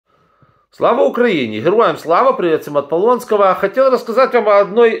Слава Украине! Героям слава! Привет всем от Полонского. Хотел рассказать вам о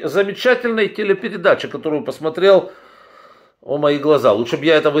одной замечательной телепередаче, которую посмотрел, о мои глаза. Лучше бы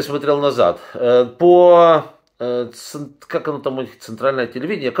я это высмотрел назад. Как оно там, центральное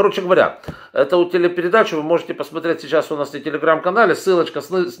телевидение. Короче говоря, эту телепередачу вы можете посмотреть сейчас у нас на телеграм-канале. Ссылочка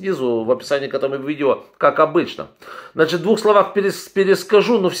снизу в описании к этому видео, как обычно. Значит, в двух словах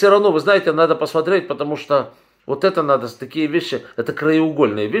перескажу, но все равно, вы знаете, надо посмотреть, потому что вот это надо, такие вещи, это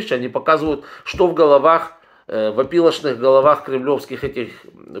краеугольные вещи, они показывают, что в головах, в опилочных головах кремлевских этих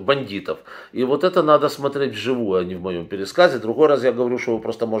бандитов. И вот это надо смотреть вживую, а не в моем пересказе. Другой раз я говорю, что вы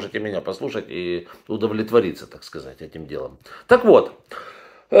просто можете меня послушать и удовлетвориться, так сказать, этим делом. Так вот,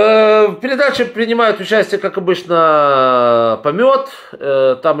 в передаче принимают участие, как обычно, Помет,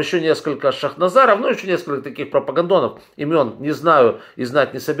 там еще несколько Шахназаров, ну еще несколько таких пропагандонов, имен не знаю и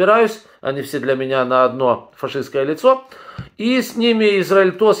знать не собираюсь, они все для меня на одно фашистское лицо. И с ними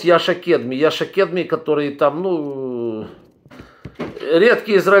израильтос Яша Кедми, который там, ну,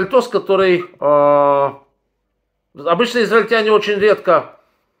 редкий израильтос, который, обычно израильтяне очень редко,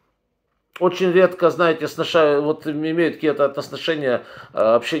 знаете, вот имеют какие-то отношения,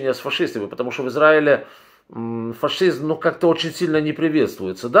 общения с фашистами, потому что в Израиле фашизм, ну, как-то очень сильно не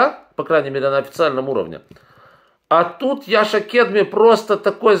приветствуется, да, по крайней мере, на официальном уровне. А тут Яша Кедми просто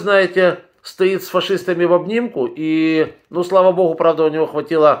такой, знаете, стоит с фашистами в обнимку, и, ну, слава богу, правда, у него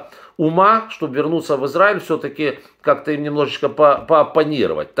хватило ума, чтобы вернуться в Израиль, все-таки как-то им немножечко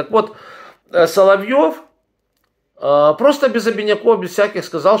пооппонировать. Так вот, Соловьев просто без обиняков, без всяких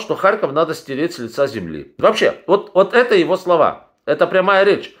сказал, что Харьков надо стереть с лица земли. Вообще, вот это его слова. Это прямая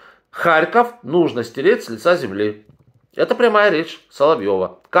речь. Харьков нужно стереть с лица земли. Это прямая речь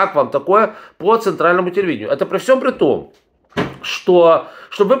Соловьева. Как вам такое по центральному телевидению? Это при всем при том, что,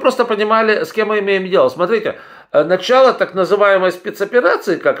 чтобы вы просто понимали, с кем мы имеем дело. Смотрите, начало так называемой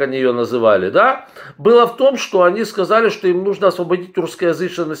спецоперации, как они ее называли, да, было в том, что они сказали, что им нужно освободить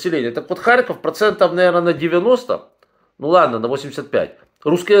русскоязычное население. Так вот, Харьков процентов, наверное, на 90, ну ладно, на 85,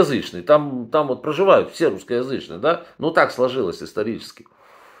 русскоязычный. Там вот проживают все русскоязычные, да, ну так сложилось исторически.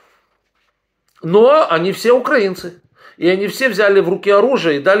 Но они все украинцы. И они все взяли в руки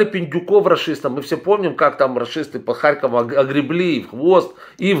оружие и дали пиндюков рашистам. Мы все помним, как там рашисты по Харькову огребли и в хвост,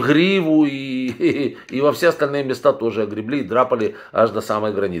 и в гриву, и во все остальные места тоже огребли и драпали аж до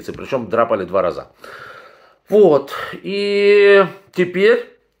самой границы. Причем драпали 2 раза. Вот. И теперь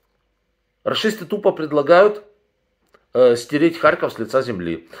рашисты тупо предлагают стереть Харьков с лица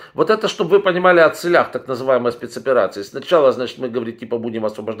земли. Вот это, чтобы вы понимали о целях так называемой спецоперации. Сначала, значит, мы говорим, типа, будем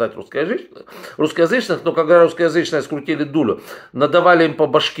освобождать русскоязычных, но когда русскоязычные скрутили дулю, надавали им по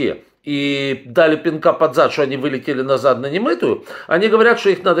башке и дали пинка под зад, что они вылетели назад на немытую, они говорят,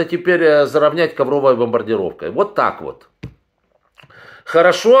 что их надо теперь заровнять ковровой бомбардировкой. Вот так вот.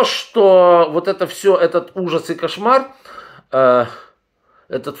 Хорошо, что вот это все, этот ужас и кошмар,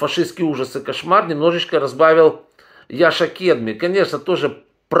 этот фашистский ужас и кошмар немножечко разбавил Яша Кедми. Конечно, тоже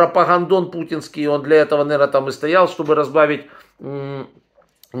пропагандон путинский, он для этого, наверное, там и стоял, чтобы разбавить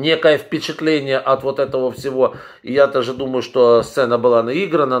некое впечатление от вот этого всего. И я тоже думаю, что сцена была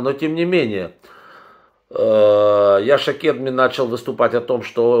наиграна, но тем не менее. Яша Кедми начал выступать о том,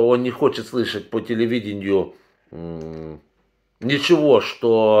 что он не хочет слышать по телевидению ничего,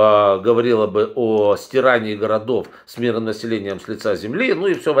 что говорило бы о стирании городов с мирным населением с лица земли, ну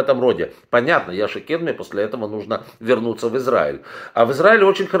и все в этом роде. Понятно, Яше Кедми после этого нужно вернуться в Израиль. А в Израиле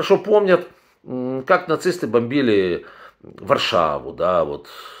очень хорошо помнят, как нацисты бомбили Варшаву, да, вот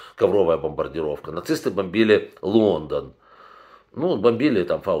ковровая бомбардировка. Нацисты бомбили Лондон. Ну, бомбили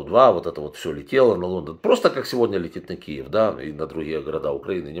там Фау-2, вот это вот все летело на Лондон. Просто как сегодня летит на Киев, да, и на другие города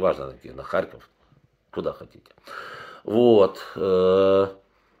Украины, неважно на Киев, на Харьков, куда хотите. Вот.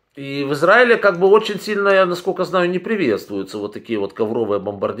 И в Израиле как бы очень сильно, я насколько знаю, не приветствуются вот такие вот ковровые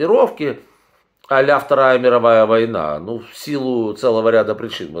бомбардировки а-ля Вторая мировая война. Ну, в силу целого ряда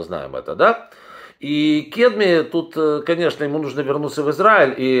причин, мы знаем это, да. И Кедми тут, конечно, ему нужно вернуться в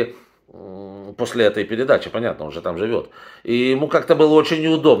Израиль, и после этой передачи, понятно, он же там живет. И ему как-то было очень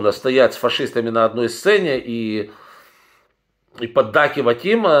неудобно стоять с фашистами на одной сцене и поддакивать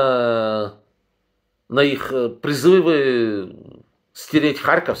им на их призывы стереть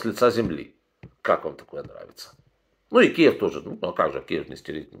Харьков с лица земли. Как вам такое нравится? Ну и Киев тоже. Ну а как же Киев не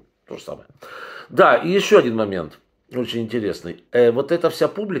стереть? Ну, то же самое. Да, и еще один момент, очень интересный. Вот эта вся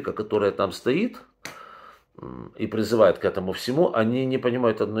публика, которая там стоит и призывает к этому всему, они не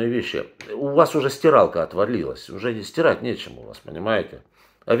понимают одной вещи. У вас уже стиралка отвалилась. Уже стирать нечем у вас, понимаете?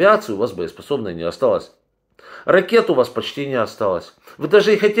 Авиации у вас боеспособной не осталось. Ракет у вас почти не осталось. Вы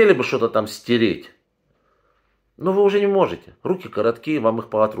даже и хотели бы что-то там стереть. Но вы уже не можете. Руки короткие, вам их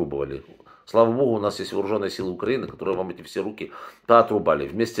поотрубывали. Слава Богу, у нас есть вооруженные силы Украины, которые вам эти все руки поотрубали.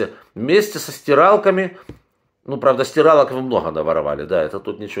 Вместе со стиралками. Ну, правда, стиралок вы много наворовали, да, это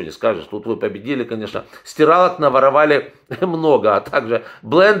тут ничего не скажешь. Тут вы победили, конечно. Стиралок наворовали много, а также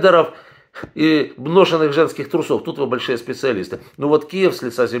блендеров и ношенных женских трусов. Тут вы большие специалисты. Ну вот Киев с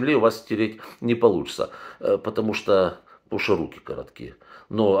лица земли у вас стереть не получится, потому что руки короткие.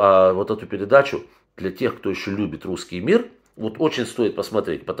 Ну, а вот эту передачу для тех, кто еще любит русский мир, вот очень стоит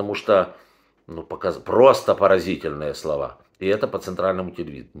посмотреть, потому что ну, просто поразительные слова. И это по центральному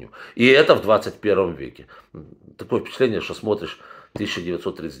телевидению. И это в 21 веке. Такое впечатление, что смотришь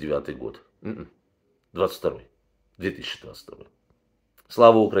 1939 год. 22 2022.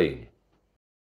 Слава Украине!